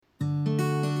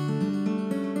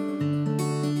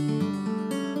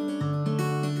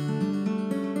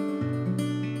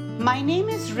My name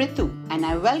is Ritu and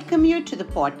I welcome you to the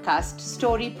podcast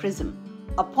Story Prism,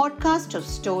 a podcast of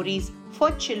stories for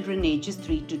children ages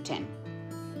 3 to 10.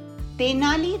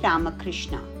 Tenali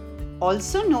Ramakrishna,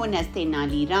 also known as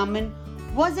Tenali Raman,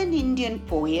 was an Indian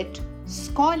poet,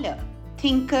 scholar,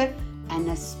 thinker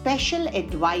and a special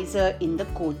advisor in the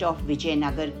court of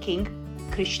Vijayanagar King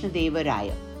Krishnadeva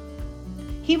Raya.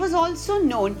 He was also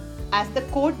known as the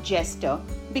court jester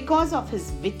because of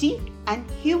his witty and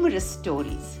humorous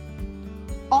stories.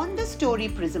 On the Story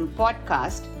Prism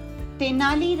podcast,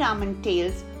 Tenali Raman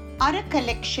Tales are a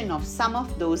collection of some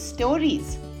of those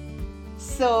stories.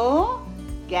 So,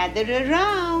 gather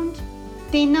around.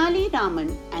 Tenali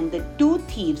Raman and the Two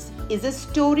Thieves is a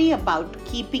story about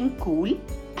keeping cool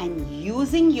and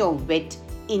using your wit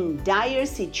in dire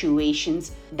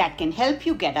situations that can help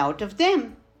you get out of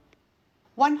them.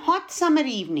 One hot summer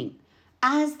evening,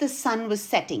 as the sun was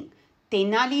setting,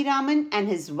 Tenali Raman and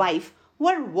his wife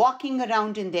were walking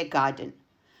around in their garden.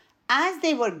 As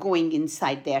they were going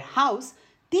inside their house,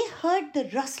 they heard the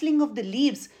rustling of the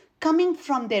leaves coming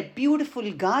from their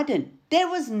beautiful garden. There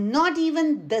was not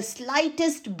even the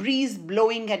slightest breeze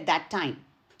blowing at that time.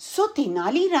 So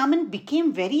Tenali Raman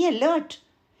became very alert.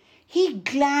 He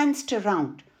glanced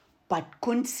around but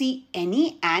couldn't see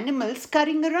any animals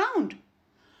scurrying around.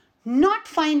 Not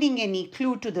finding any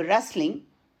clue to the rustling,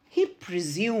 he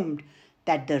presumed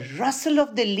that the rustle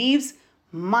of the leaves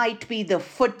might be the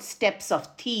footsteps of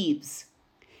thieves.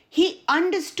 He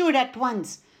understood at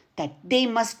once that they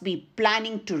must be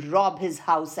planning to rob his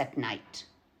house at night.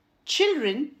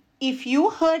 Children, if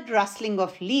you heard rustling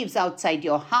of leaves outside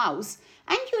your house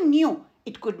and you knew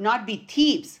it could not be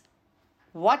thieves,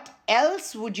 what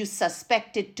else would you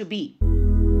suspect it to be?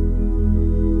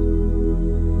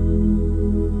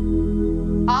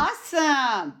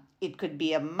 Awesome! It could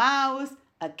be a mouse,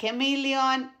 a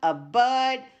chameleon, a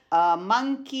bird, a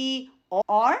monkey,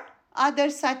 or other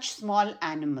such small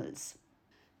animals.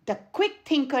 The quick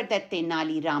thinker that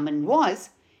Tenali Raman was,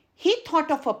 he thought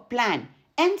of a plan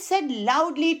and said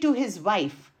loudly to his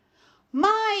wife,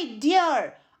 "My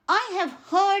dear, I have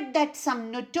heard that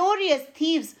some notorious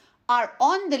thieves are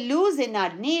on the loose in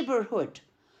our neighborhood.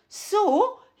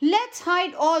 So, let's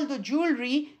hide all the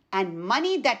jewelry and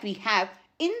money that we have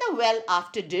in the well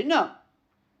after dinner."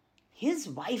 His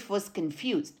wife was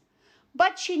confused,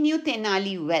 but she knew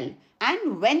Tenali well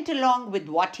and went along with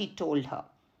what he told her.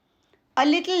 A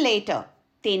little later,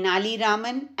 Tenali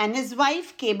Raman and his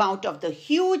wife came out of the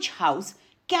huge house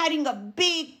carrying a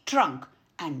big trunk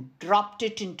and dropped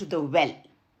it into the well.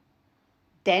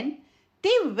 Then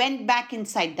they went back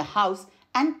inside the house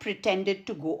and pretended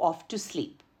to go off to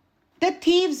sleep. The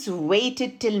thieves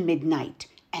waited till midnight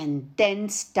and then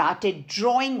started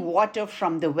drawing water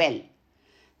from the well.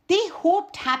 They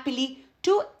hoped happily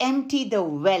to empty the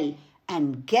well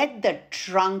and get the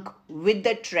trunk with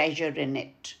the treasure in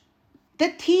it. The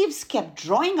thieves kept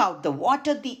drawing out the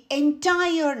water the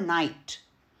entire night.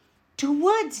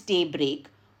 Towards daybreak,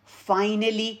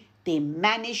 finally they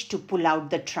managed to pull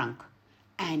out the trunk.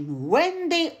 And when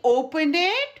they opened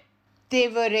it, they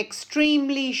were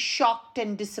extremely shocked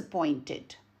and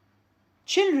disappointed.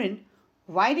 Children,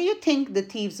 why do you think the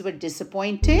thieves were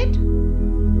disappointed?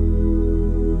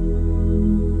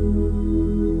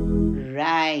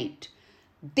 Right.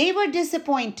 They were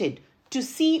disappointed to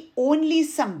see only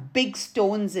some big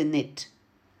stones in it.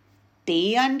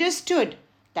 They understood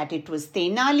that it was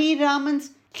Tenali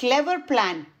Raman's clever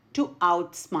plan to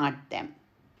outsmart them.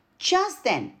 Just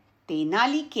then,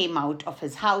 Tenali came out of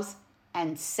his house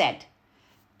and said,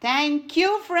 "Thank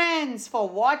you, friends, for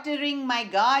watering my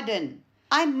garden.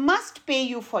 I must pay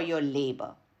you for your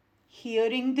labor."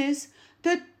 Hearing this,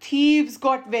 the thieves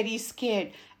got very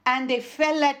scared and they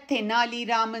fell at Tenali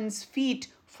Raman's feet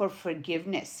for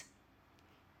forgiveness.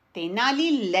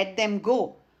 Tenali let them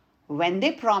go when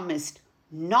they promised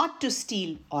not to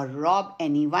steal or rob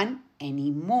anyone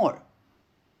anymore.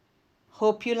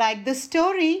 Hope you like the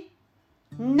story.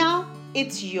 Now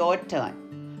it's your turn.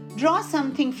 Draw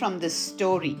something from the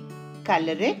story,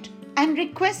 color it, and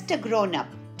request a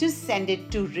grown-up to send it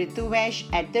to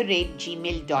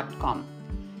rituvesh@gmail.com.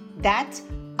 That's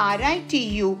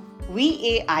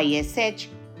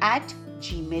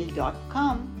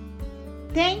RITUVAISH@gmail.com.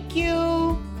 Thank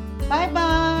you.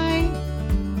 Bye-bye.